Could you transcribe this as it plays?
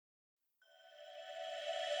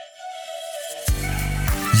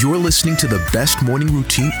You're listening to the Best Morning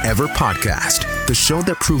Routine Ever podcast, the show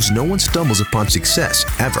that proves no one stumbles upon success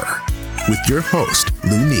ever. With your host,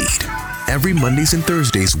 Lou Need. Every Mondays and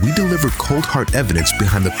Thursdays, we deliver cold hard evidence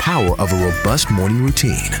behind the power of a robust morning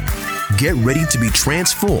routine. Get ready to be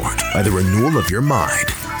transformed by the renewal of your mind.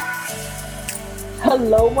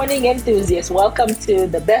 Hello, morning enthusiasts. Welcome to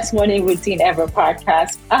the Best Morning Routine Ever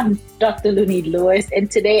podcast. I'm Dr. Lou Need Lewis, and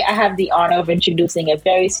today I have the honor of introducing a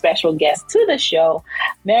very special guest to the show,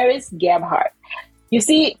 Maris Gebhardt. You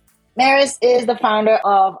see, Maris is the founder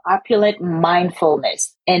of Opulent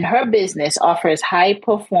Mindfulness, and her business offers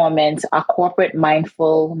high-performance corporate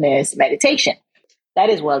mindfulness meditation. That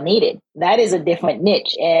is well needed. That is a different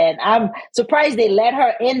niche. And I'm surprised they let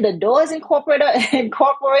her in the doors in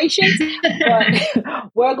corporations.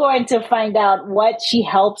 But we're going to find out what she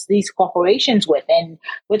helps these corporations with. And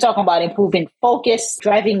we're talking about improving focus,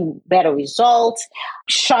 driving better results,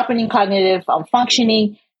 sharpening cognitive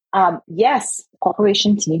functioning. Yes,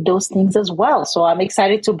 corporations need those things as well. So I'm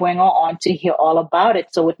excited to bring her on to hear all about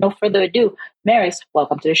it. So with no further ado, Maris,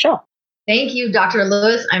 welcome to the show. Thank you, Dr.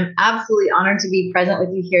 Lewis. I'm absolutely honored to be present with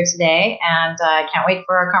you here today, and I can't wait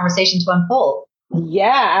for our conversation to unfold.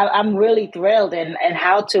 Yeah, I'm really thrilled and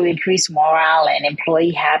how to increase morale and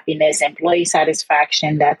employee happiness, employee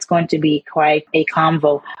satisfaction. That's going to be quite a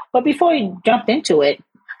convo. But before you jump into it,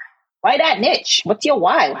 why that niche? What's your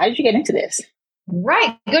why? How did you get into this?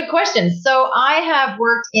 Right. Good question. So I have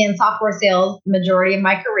worked in software sales the majority of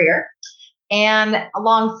my career, and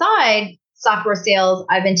alongside software sales,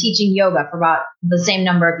 I've been teaching yoga for about the same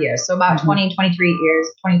number of years. So about 22, 23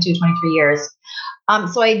 years.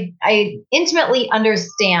 So I intimately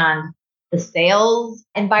understand the sales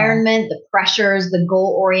environment, the pressures, the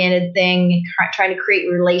goal-oriented thing, trying to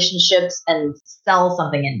create relationships and sell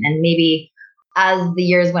something. And maybe as the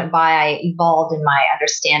years went by, I evolved in my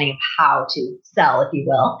understanding of how to sell, if you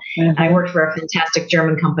will. Mm-hmm. I worked for a fantastic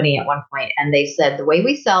German company at one point, and they said the way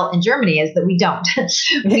we sell in Germany is that we don't.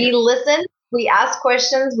 We listen, we ask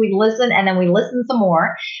questions, we listen, and then we listen some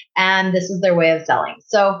more. And this is their way of selling.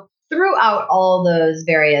 So throughout all those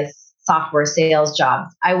various software sales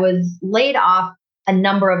jobs, I was laid off a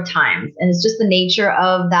number of times. And it's just the nature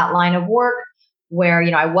of that line of work where,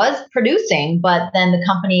 I was producing, but then the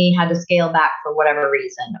company had to scale back for whatever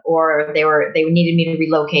reason, or they needed me to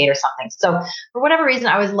relocate or something. So for whatever reason,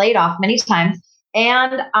 I was laid off many times,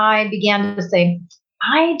 and I began to say,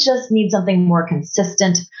 I just need something more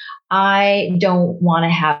consistent. I don't want to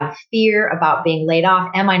have fear about being laid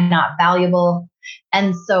off. Am I not valuable?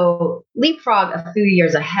 And so leapfrog a few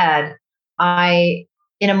years ahead,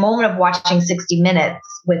 in a moment of watching 60 Minutes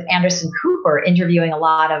with Anderson Cooper interviewing a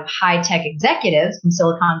lot of high-tech executives from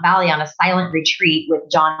Silicon Valley on a silent retreat with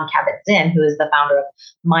Jon Kabat-Zinn, who is the founder of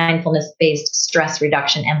mindfulness-based stress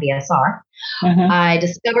reduction, MBSR, I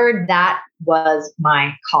discovered that was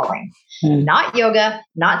my calling. Not yoga,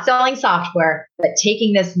 not selling software, but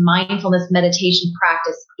taking this mindfulness meditation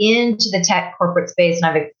practice into the tech corporate space. And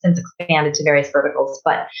I've since expanded to various verticals.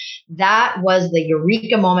 But that was the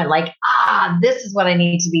eureka moment, like, this is what I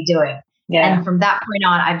need to be doing. Yeah. And from that point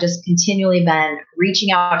on, I've just continually been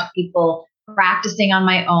reaching out to people, practicing on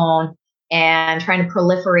my own, and trying to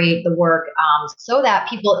proliferate the work so that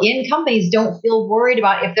people in companies don't feel worried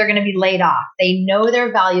about if they're going to be laid off. They know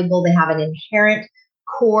they're valuable. They have an inherent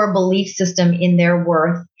core belief system in their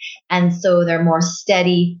worth. And so they're more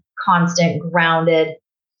steady, constant, grounded,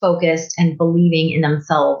 focused, and believing in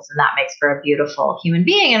themselves. And that makes for a beautiful human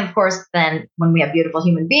being. And of course, then when we have beautiful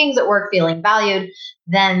human beings at work feeling valued,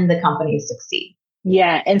 then the companies succeed.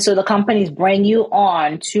 Yeah. And so the companies bring you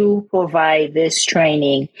on to provide this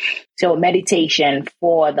training, so meditation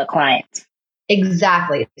for the clients.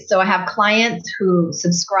 Exactly. So I have clients who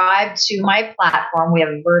subscribe to my platform. We have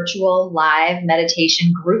virtual live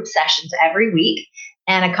meditation group sessions every week,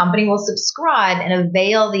 and a company will subscribe and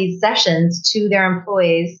avail these sessions to their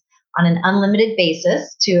employees on an unlimited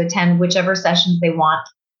basis to attend whichever sessions they want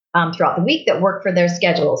throughout the week that work for their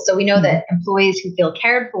schedules. So we know that employees who feel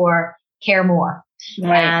cared for care more.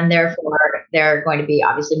 Right. And therefore, they're going to be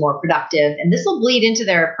obviously more productive. And this will bleed into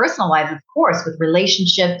their personal lives, of course, with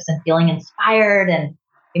relationships and feeling inspired and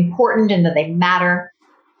important and that they matter.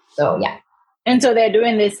 So, yeah. And so they're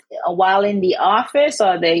doing this while in the office,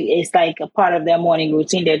 or it's like a part of their morning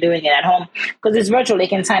routine. They're doing it at home because it's virtual. They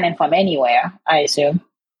can sign in from anywhere, I assume.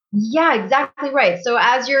 Yeah, exactly right. So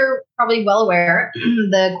as you're probably well aware,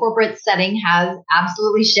 the corporate setting has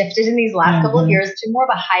absolutely shifted in these last couple of years to more of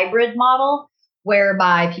a hybrid model,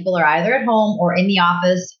 whereby people are either at home or in the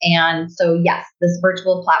office. And so, yes, this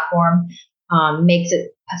virtual platform makes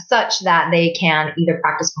it such that they can either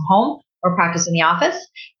practice from home or practice in the office,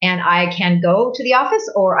 and I can go to the office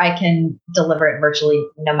or I can deliver it virtually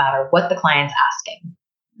no matter what the client's asking.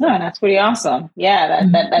 Oh, that's pretty awesome. Yeah,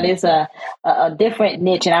 that is a different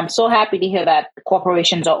niche. And I'm so happy to hear that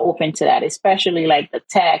corporations are open to that, especially like the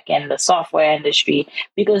tech and the software industry,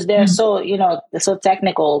 because they're so, they're so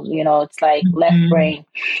technical, it's like left brain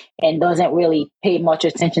and doesn't really pay much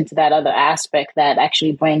attention to that other aspect that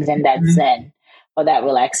actually brings in that zen or that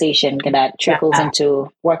relaxation that trickles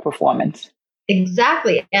into work performance.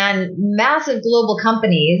 Exactly. And massive global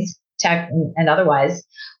companies, tech and otherwise,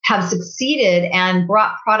 have succeeded and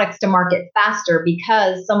brought products to market faster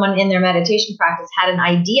because someone in their meditation practice had an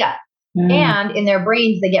idea. And in their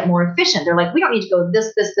brains, they get more efficient. They're like, we don't need to go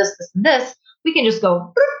this, and this. We can just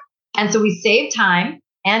go. And so we save time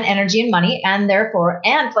and energy and money. And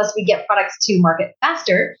plus we get products to market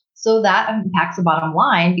faster. So that impacts the bottom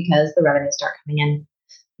line because the revenues start coming in.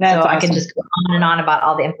 That's so awesome. I can just go on and on about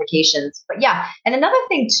all the implications. But yeah, and another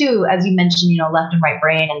thing too, as you mentioned, left and right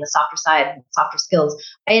brain and the softer side, softer skills.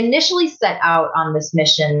 I initially set out on this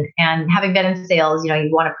mission, and having been in sales, you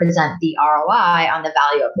want to present the ROI on the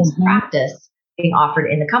value of this practice being offered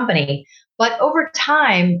in the company. But over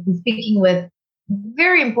time, speaking with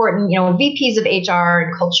very important, VPs of HR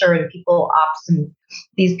and culture and people ops and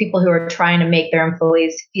these people who are trying to make their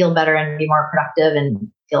employees feel better and be more productive and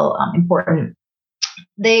feel important,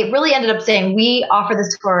 they really ended up saying, we offer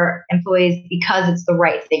this to our employees because it's the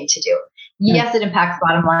right thing to do. Yes, it impacts the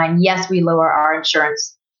bottom line. Yes, we lower our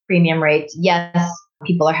insurance premium rates. Yes,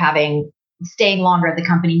 people are staying longer at the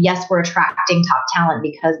company. Yes, we're attracting top talent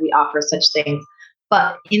because we offer such things.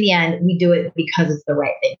 But in the end, we do it because it's the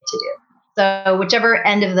right thing to do. So whichever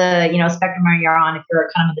end of the spectrum you're on, if you're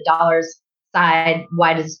kind of the dollars side,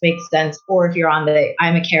 why does this make sense? Or if you're on the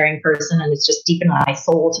I'm a caring person and it's just deep in my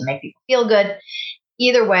soul to make people feel good.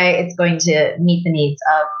 Either way, it's going to meet the needs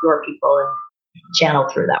of your people and channel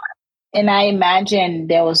through that. And I imagine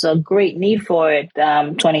there was a great need for it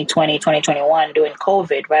 2020, 2021 during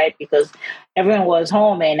COVID, right? Because everyone was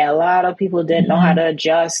home and a lot of people didn't know how to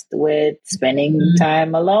adjust with spending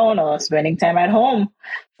time alone or spending time at home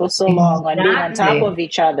for so long and being on top of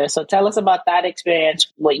each other. So tell us about that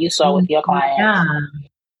experience, what you saw with your clients. Yeah.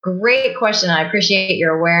 Great question. I appreciate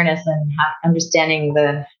your awareness and understanding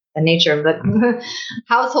the nature of the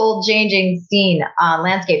household changing scene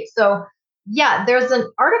landscape. So yeah, there's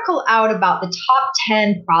an article out about the top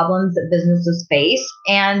 10 problems that businesses face,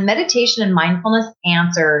 and meditation and mindfulness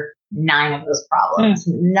answer 9 of those problems.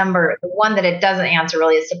 The one that it doesn't answer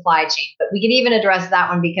really is supply chain, but we can even address that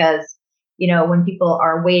one because, when people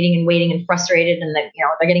are waiting and frustrated and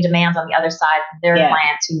they're getting demands on the other side from their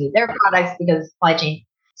clients who need their products because supply chain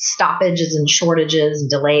stoppages and shortages and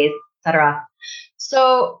delays, etc.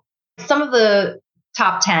 So some of the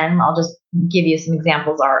top 10, I'll just give you some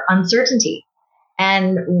examples, are uncertainty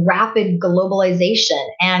and rapid globalization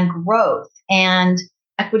and growth and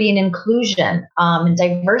equity and inclusion and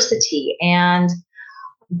diversity and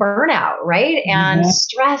burnout, right? And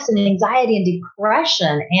stress and anxiety and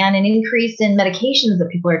depression and an increase in medications that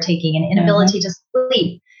people are taking and inability to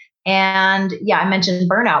sleep. And yeah, I mentioned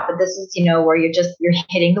burnout, but this is, where you're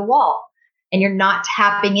hitting the wall and you're not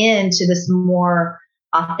tapping into this more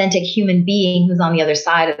authentic human being who's on the other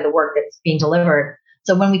side of the work that's being delivered.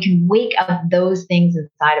 So when we can wake up those things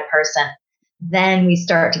inside a person, then we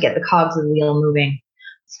start to get the cogs of the wheel moving.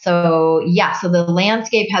 So yeah, so the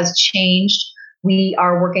landscape has changed. We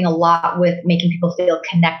are working a lot with making people feel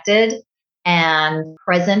connected and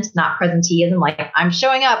present, not presenteeism, like I'm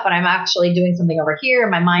showing up, but I'm actually doing something over here.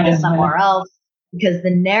 My mind is somewhere else, because the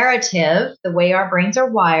narrative, the way our brains are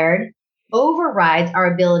wired, overrides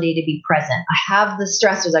our ability to be present. I have the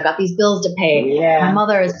stressors. I got these bills to pay. My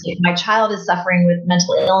mother is sick. My child is suffering with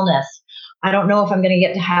mental illness. I don't know if I'm going to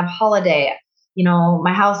get to have holiday.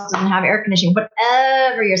 My house doesn't have air conditioning.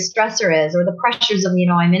 Whatever your stressor is, or the pressures of,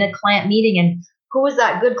 I'm in a client meeting and who was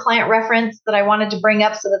that good client reference that I wanted to bring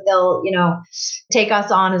up so that they'll, take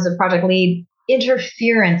us on as a project lead.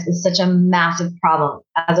 Interference is such a massive problem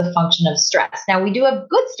as a function of stress. Now, we do have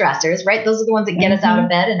good stressors, right? Those are the ones that get us out of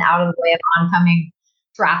bed and out of the way of oncoming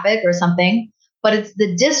traffic or something. But it's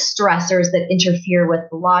the distressors that interfere with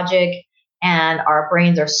the logic, and our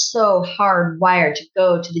brains are so hardwired to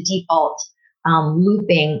go to the default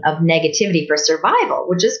looping of negativity for survival,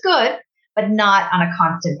 which is good, but not on a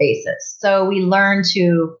constant basis. So we learn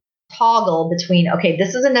to toggle between, okay,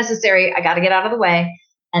 this isn't necessary. I got to get out of the way.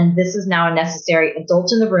 And this is now a necessary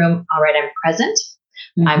adult in the room. All right, I'm present.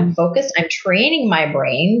 I'm focused. I'm training my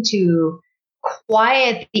brain to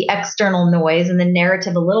quiet the external noise and the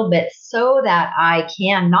narrative a little bit so that I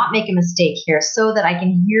can not make a mistake here, so that I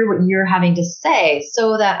can hear what you're having to say,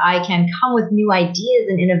 so that I can come with new ideas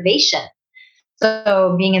and innovation.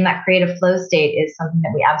 So being in that creative flow state is something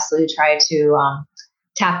that we absolutely try to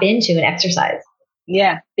tap into and exercise.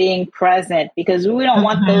 Yeah, being present, because we don't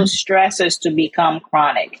want those stressors to become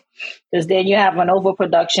chronic, because then you have an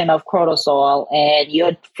overproduction of cortisol and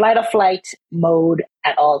you're fight or flight mode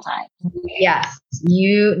at all times. Yes,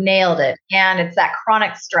 you nailed it. And it's that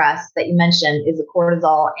chronic stress that you mentioned is the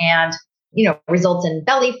cortisol, and results in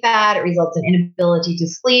belly fat, it results in inability to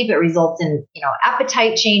sleep, it results in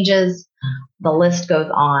appetite changes. The list goes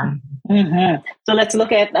on. Mm-hmm. So let's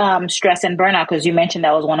look at stress and burnout, because you mentioned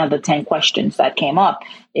that was one of the 10 questions that came up,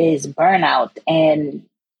 is burnout. And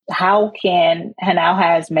how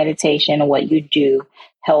has meditation, what you do,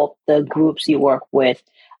 help the groups you work with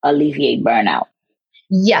alleviate burnout?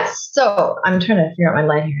 Yes. So I'm trying to figure out my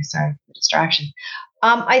line here. Sorry for the distraction.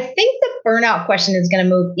 I think the burnout question is going to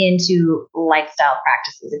move into lifestyle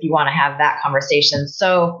practices if you want to have that conversation.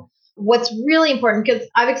 So what's really important, because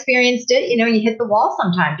I've experienced it, you hit the wall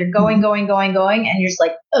sometimes. You're going, and you're just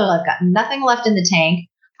like, I've got nothing left in the tank.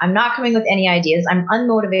 I'm not coming with any ideas. I'm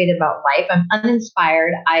unmotivated about life. I'm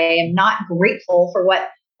uninspired. I am not grateful for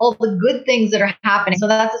all the good things that are happening. So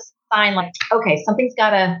that's a sign like, okay, something's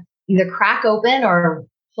got to either crack open or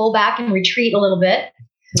pull back and retreat a little bit.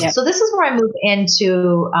 Yeah. So this is where I move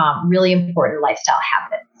into really important lifestyle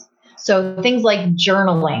habits. So things like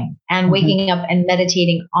journaling and waking up and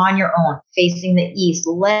meditating on your own, facing the east,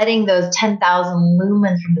 letting those 10,000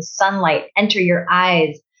 lumens from the sunlight enter your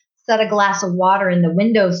eyes, set a glass of water in the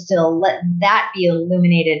windowsill, let that be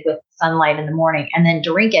illuminated with sunlight in the morning, and then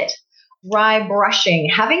drink it. Dry brushing,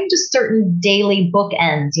 having just certain daily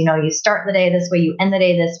bookends. You start the day this way, you end the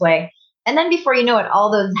day this way. And then before you know it,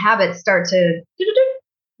 all those habits start to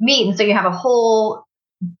meet. And so you have a whole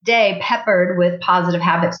day peppered with positive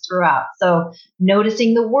habits throughout. So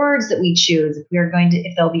noticing the words that we choose,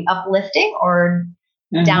 if they'll be uplifting or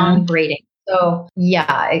downgrading. So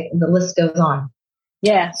the list goes on.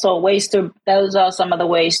 Yeah. So those are some of the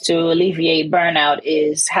ways to alleviate burnout,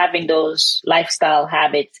 is having those lifestyle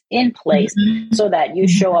habits in place so that you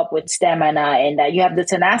show up with stamina and that you have the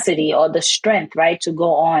tenacity or the strength, right, to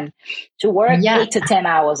go on to work 8 to 10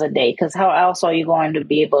 hours a day. Because how else are you going to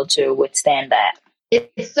be able to withstand that?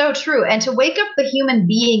 It's so true. And to wake up the human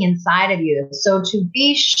being inside of you. So to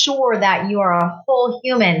be sure that you are a whole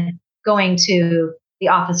human going to the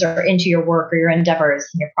office or into your work or your endeavors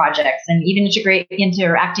and your projects, and even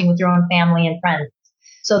interacting with your own family and friends.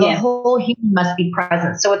 So the whole human must be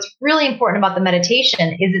present. So what's really important about the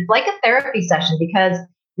meditation is it's like a therapy session, because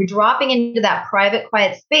you're dropping into that private,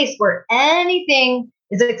 quiet space where anything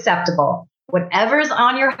is acceptable. Whatever's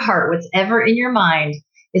on your heart, whatever in your mind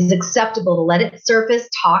is acceptable to let it surface,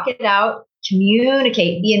 talk it out,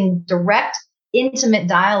 communicate, be in direct, intimate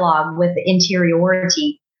dialogue with the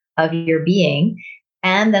interiority of your being,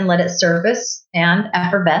 and then let it surface and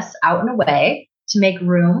effervesce out and away to make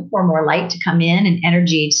room for more light to come in and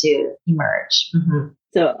energy to emerge. Mm-hmm.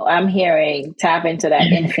 So I'm hearing tap into that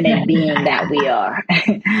infinite being that we are.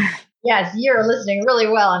 Yes, you're listening really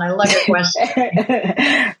well, and I love your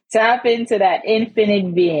question. Tap into that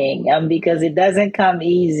infinite being, because it doesn't come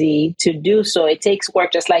easy to do so. It takes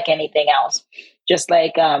work just like anything else. Just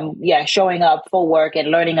like, showing up for work and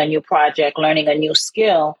learning a new project, learning a new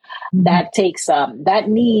skill, that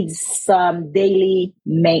needs some daily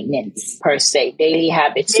maintenance per se, daily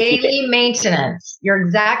habits. Daily maintenance. You're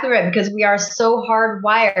exactly right, because we are so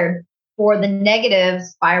hardwired for the negative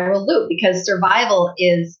spiral loop, because survival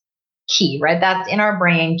is key, right? That's in our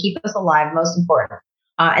brain, keep us alive, most important.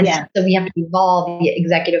 So we have to evolve the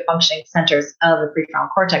executive functioning centers of the prefrontal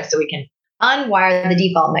cortex so we can unwire the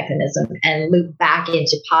default mechanism and loop back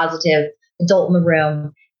into positive adult in the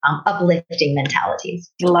room, uplifting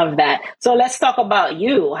mentalities. Love that. So let's talk about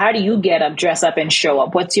you. How do you get up, dress up, and show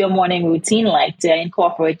up? What's your morning routine like to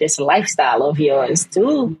incorporate this lifestyle of yours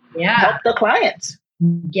to help the clients?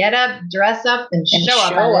 Get up, dress up, and show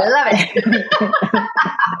up. I love it.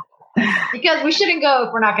 Because we shouldn't go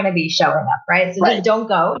if we're not going to be showing up, right? So just don't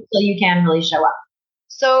go until you can really show up.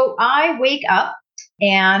 So I wake up,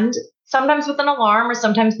 and sometimes with an alarm or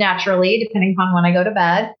sometimes naturally, depending upon when I go to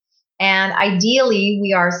bed. And ideally,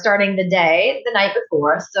 we are starting the day the night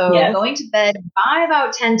before. So going to bed by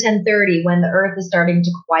about 10:30 when the earth is starting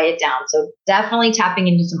to quiet down. So definitely tapping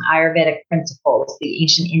into some Ayurvedic principles, the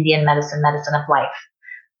ancient Indian medicine of life.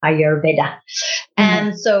 Ayurveda.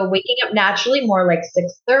 And so waking up naturally more like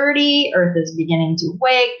 6:30, Earth is beginning to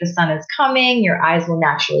wake, the sun is coming, your eyes will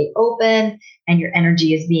naturally open, and your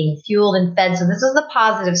energy is being fueled and fed. So this is the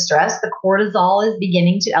positive stress. The cortisol is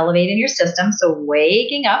beginning to elevate in your system. So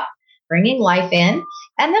waking up, bringing life in.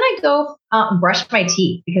 And then I go brush my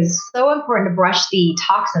teeth, because it's so important to brush the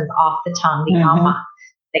toxins off the tongue, the ama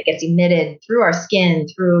that gets emitted through our skin,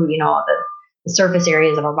 through, the surface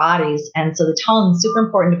areas of our bodies. And so the tongue is super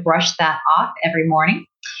important to brush that off every morning.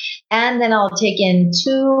 And then I'll take in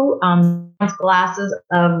 2 glasses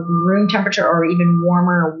of room temperature or even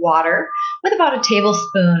warmer water with about a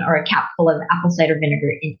tablespoon or a capful of apple cider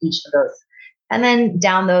vinegar in each of those. And then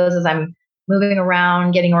down those as I'm moving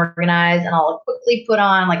around, getting organized, and I'll quickly put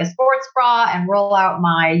on like a sports bra and roll out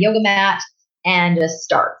my yoga mat and just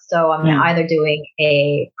start. So I'm either doing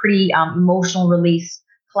a pretty emotional release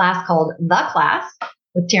class called The Class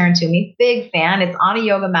with Taryn Toomey. Big fan. It's on a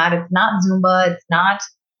yoga mat. It's not Zumba. It's not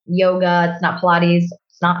yoga. It's not Pilates.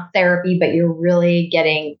 It's not therapy, but you're really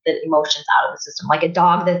getting the emotions out of the system. Like a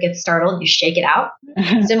dog that gets startled, you shake it out.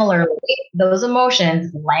 Similarly, those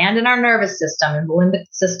emotions land in our nervous system and the limbic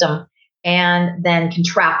system, and then can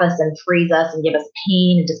trap us and freeze us and give us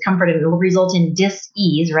pain and discomfort, and it will result in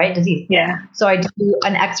dis-ease, right? Disease. Yeah. So I do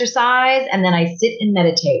an exercise, and then I sit and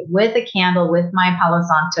meditate with a candle, with my Palo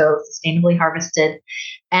Santo, sustainably harvested,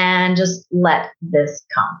 and just let this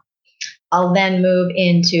come. I'll then move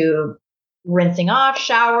into rinsing off,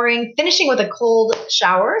 showering, finishing with a cold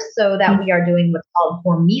shower, so that we are doing what's called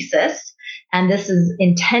hormesis. And this is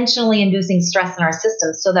intentionally inducing stress in our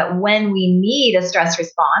system, so that when we need a stress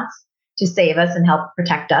response to save us and help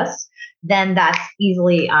protect us, then that's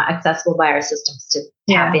easily accessible by our systems to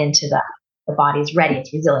tap into that. The body's ready,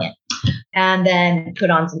 it's resilient. And then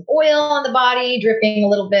put on some oil on the body, dripping a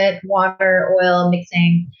little bit, water, oil,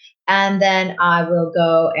 mixing. And then I will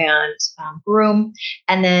go and groom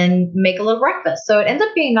and then make a little breakfast. So it ends up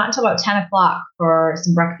being not until about 10 o'clock for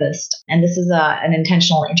some breakfast. And this is an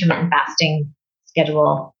intentional intermittent fasting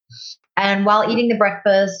schedule. And while eating the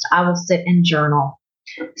breakfast, I will sit and journal.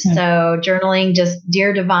 So journaling, just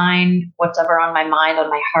dear divine, what's ever on my mind, on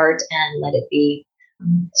my heart, and let it be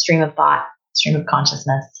stream of thought, stream of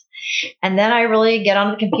consciousness. And then I really get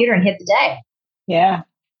on the computer and hit the day. Yeah,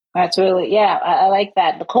 that's really, I like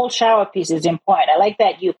that. The cold shower piece is important. I like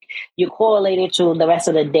that you correlate it to the rest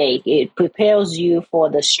of the day. It prepares you for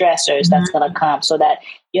the stressors that's going to come, so that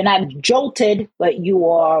you're not jolted, but you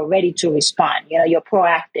are ready to respond. You're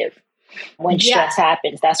proactive. When stress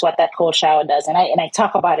happens, that's what that cold shower does. And I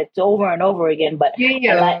talk about it over and over again, but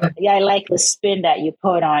I like the spin that you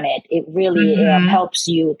put on it. It really helps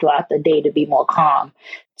you throughout the day to be more calm,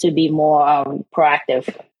 to be more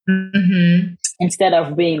proactive instead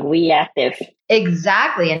of being reactive.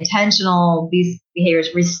 Exactly. Intentional behaviors,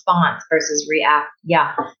 response versus react.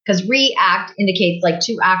 Yeah. Because react indicates like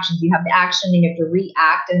 2 actions. You have the action and you have to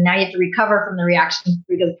react, and now you have to recover from the reaction,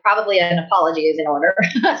 because probably an apology is in order.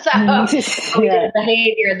 So we did a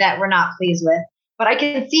behavior that we're not pleased with. But I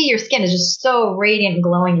can see your skin is just so radiant and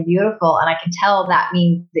glowing and beautiful. And I can tell that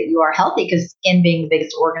means that you are healthy, because skin being the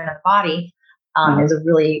biggest organ of the body is a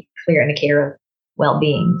really clear indicator of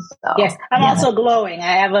well-being. So, yes, I'm also glowing.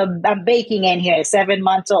 I'm baking in here, 7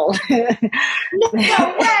 months old. No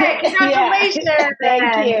way! Congratulations!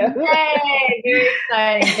 Thank you. Yay! Very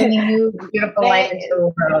exciting. Bringing you beautiful life into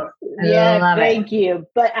the world. Thank you.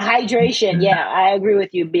 But hydration, I agree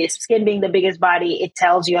with you. Skin being the biggest body, it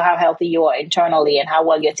tells you how healthy you are internally and how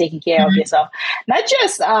well you're taking care of yourself. Not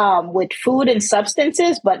just with food and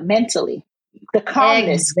substances, but mentally. The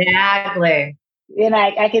calmness. Exactly. And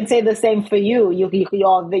I can say the same for you.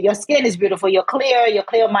 Your skin is beautiful. You're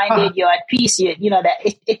clear-minded. You're at peace. That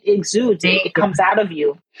it exudes. It comes out of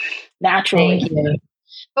you naturally. Thank you.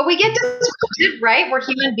 But we get disrupted, right? We're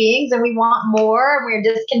human beings and we want more. We're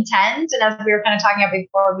discontent. And as we were kind of talking about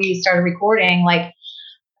before we started recording, like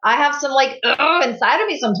I have some inside of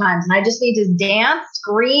me sometimes, and I just need to dance,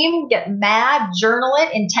 scream, get mad, journal it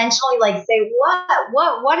intentionally, like say,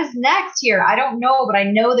 what is next here? I don't know, but I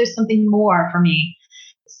know there's something more for me.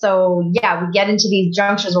 So we get into these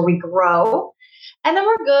junctures where we grow, and then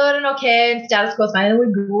we're good and okay, and status quo is fine, and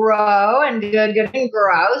we grow and good and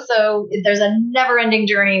grow. So there's a never ending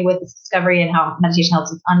journey with this discovery and how meditation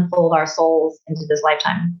helps us unfold our souls into this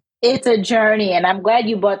lifetime. It's a journey, and I'm glad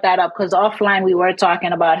you brought that up, because offline we were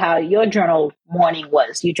talking about how your journal morning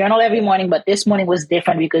was. You journal every morning, but this morning was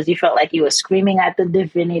different because you felt like you were screaming at the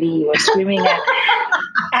divinity. You were screaming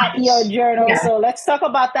at your journal. Yeah. So let's talk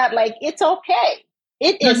about that. Like, it's okay.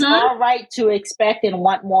 it is all right to expect and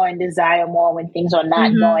want more and desire more when things are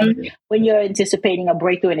not going, when you're anticipating a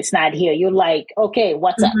breakthrough and it's not here. You're like, okay,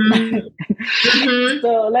 what's up?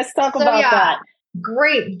 So let's talk about that.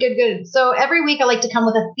 Great. Good. So every week I like to come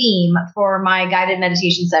with a theme for my guided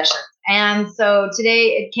meditation sessions. And so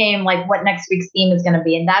today it came like what next week's theme is going to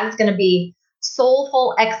be. And that is going to be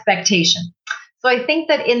soulful expectation. So I think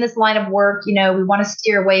that in this line of work, we want to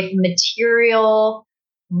steer away from material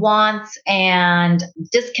wants and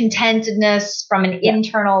discontentedness from an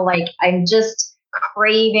internal, like I'm just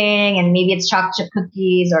craving, and maybe it's chocolate chip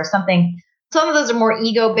cookies or something. Some of those are more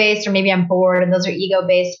ego-based, or maybe I'm bored and those are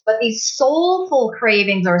ego-based. But these soulful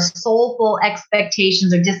cravings or soulful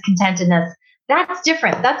expectations or discontentedness, that's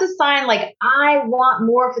different. That's a sign like I want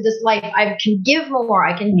more for this life. I can give more.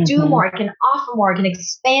 I can do more. I can offer more. I can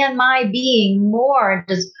expand my being more.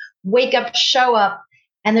 Just wake up, show up.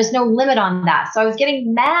 And there's no limit on that. So I was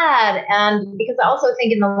getting mad. And because I also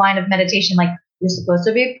think in the line of meditation, like you're supposed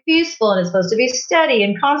to be peaceful and it's supposed to be steady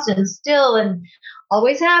and constant and still and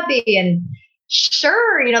always happy. And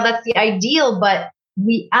sure, that's the ideal, but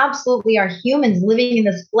we absolutely are humans living in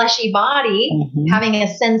this fleshy body, having a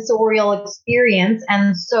sensorial experience.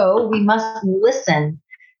 And so we must listen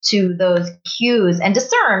to those cues and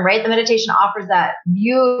discern, right? The meditation offers that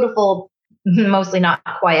beautiful, mostly not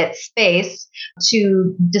quiet space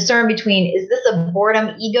to discern between, is this a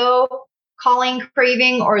boredom ego calling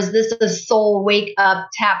craving, or is this a soul wake up,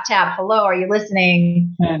 tap, tap, hello, are you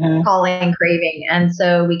listening, calling craving? And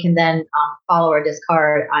so we can then follow or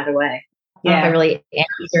discard either way. I don't know if I really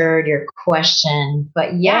answered your question, but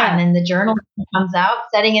and then the journal comes out,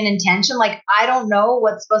 setting an intention. Like, I don't know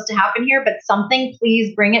what's supposed to happen here, but something,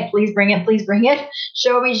 please bring it, please bring it, please bring it.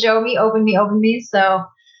 Show me, open me. So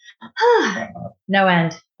no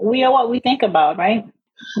end. We are what we think about, right?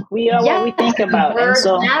 We are what we think about. Words and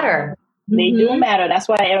so matter. They do matter. That's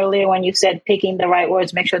why earlier when you said picking the right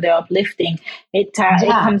words, make sure they're uplifting. It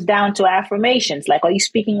comes down to affirmations. Like, are you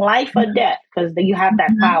speaking life or death? Because you have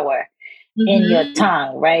that power in your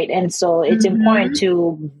tongue, right? And so it's important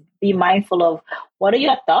to be mindful of what are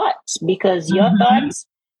your thoughts, because your thoughts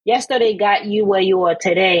yesterday got you where you are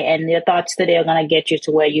today, and your thoughts today are going to get you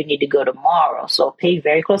to where you need to go tomorrow. So pay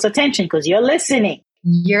very close attention because you're listening.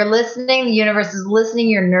 You're listening. The universe is listening.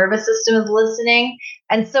 Your nervous system is listening.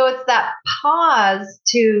 And so it's that pause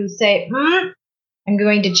to say, I'm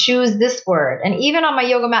going to choose this word. And even on my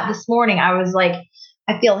yoga mat this morning, I was like,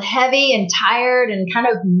 I feel heavy and tired and kind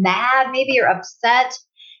of mad, maybe, or upset.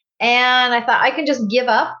 And I thought I can just give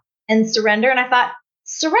up and surrender. And I thought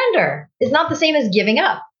surrender is not the same as giving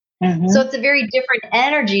up. So it's a very different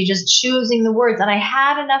energy, just choosing the words. And I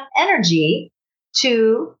had enough energy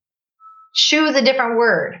to choose a different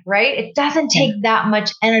word, right? It doesn't take that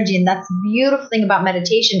much energy. And that's the beautiful thing about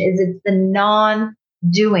meditation is it's the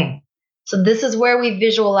non-doing. So this is where we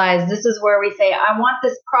visualize. This is where we say, I want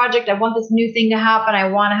this project. I want this new thing to happen. I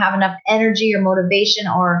want to have enough energy or motivation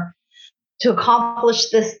or to accomplish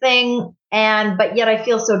this thing. But yet I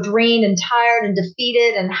feel so drained and tired and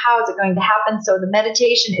defeated. And how is it going to happen? So the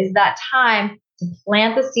meditation is that time to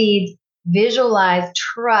plant the seeds, visualize,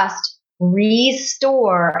 trust,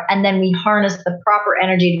 restore, and then we harness the proper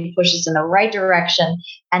energy to push us in the right direction.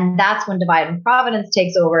 And that's when divine providence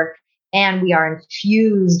takes over and we are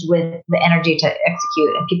infused with the energy to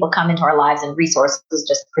execute, and people come into our lives and resources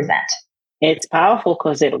just present. It's powerful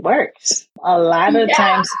because it works. A lot of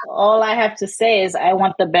times, all I have to say is I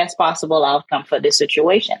want the best possible outcome for this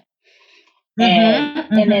situation.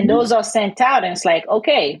 And then those are sent out and it's like,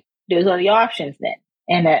 okay, those are the options then.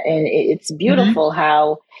 And it's beautiful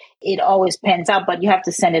how it always pans out, but you have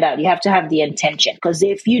to send it out. You have to have the intention, because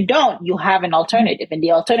if you don't, you have an alternative, and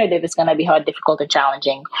the alternative is going to be hard, difficult, and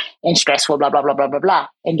challenging, and stressful, blah, blah, blah, blah, blah, blah.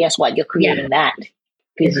 And guess what? You're creating that.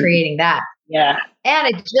 You're creating that. Yeah. And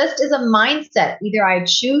it just is a mindset. Either I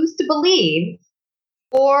choose to believe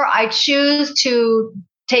or I choose to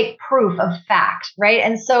take proof of fact, right?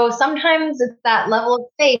 And so sometimes it's that level of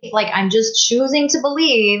faith, like I'm just choosing to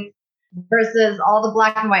believe, versus all the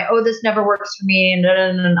black and white, oh, this never works for me.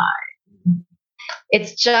 And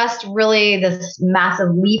it's just really this massive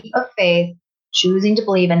leap of faith, choosing to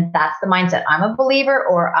believe. And that's the mindset. I'm a believer,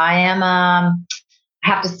 or I am, I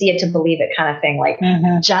have to see it to believe it kind of thing. Like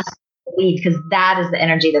just believe, because that is the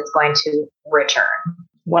energy that's going to return.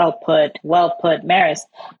 Well put. Maris,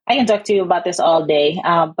 I can talk to you about this all day,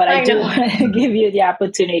 but I do want to give you the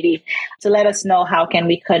opportunity to let us know, how can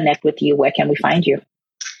we connect with you? Where can we find you?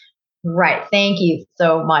 Right. Thank you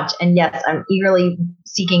so much. And yes, I'm eagerly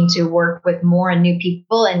seeking to work with more and new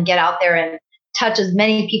people and get out there and touch as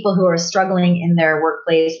many people who are struggling in their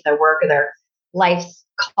workplace, their work, or their life's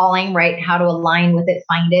calling, right? How to align with it,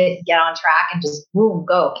 find it, get on track, and just boom,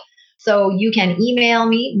 go. So you can email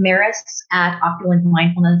me,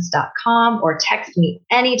 maris@opulentemindfulness.com, or text me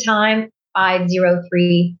anytime,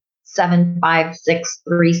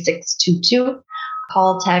 503-756-3622.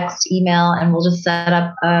 Call, text, email, and we'll just set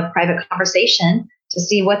up a private conversation to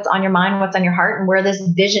see what's on your mind, what's on your heart, and where this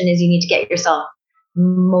vision is you need to get yourself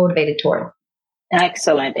motivated toward.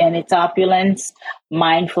 Excellent. And it's Opulence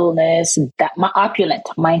Mindfulness.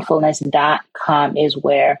 OpulentMindfulness.com is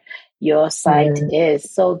where your site is.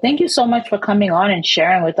 So thank you so much for coming on and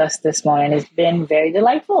sharing with us this morning. It's been very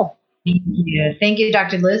delightful. Thank you. Thank you,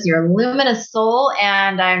 Dr. Liz. You're a luminous soul,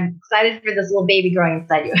 and I'm excited for this little baby growing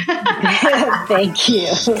inside you. Thank you.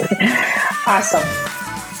 Awesome.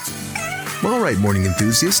 All right, morning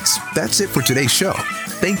enthusiasts, that's it for today's show.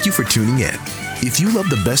 Thank you for tuning in. If you love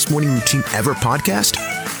the Best Morning Routine Ever podcast,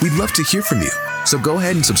 we'd love to hear from you. So go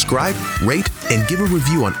ahead and subscribe, rate, and give a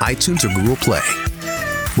review on iTunes or Google Play.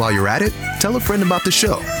 While you're at it, tell a friend about the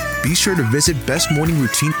show. Be sure to visit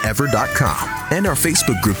bestmorningroutineever.com and our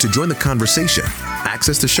Facebook group to join the conversation,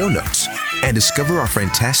 access the show notes, and discover our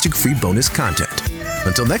fantastic free bonus content.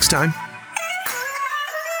 Until next time.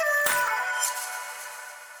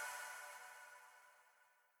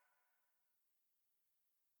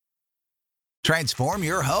 Transform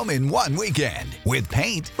your home in one weekend with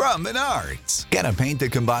paint from Menards. Get a paint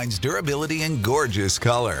that combines durability and gorgeous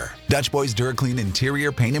color. Dutch Boys DuraClean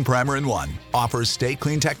Interior Paint and Primer in One offers Stay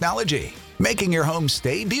Clean technology, making your home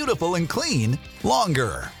stay beautiful and clean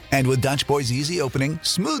longer. And with Dutch Boy's easy opening,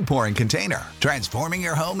 smooth pouring container, transforming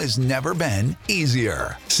your home has never been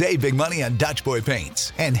easier. Save big money on Dutch Boy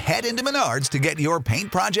paints and head into Menards to get your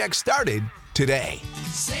paint project started today.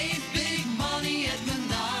 Save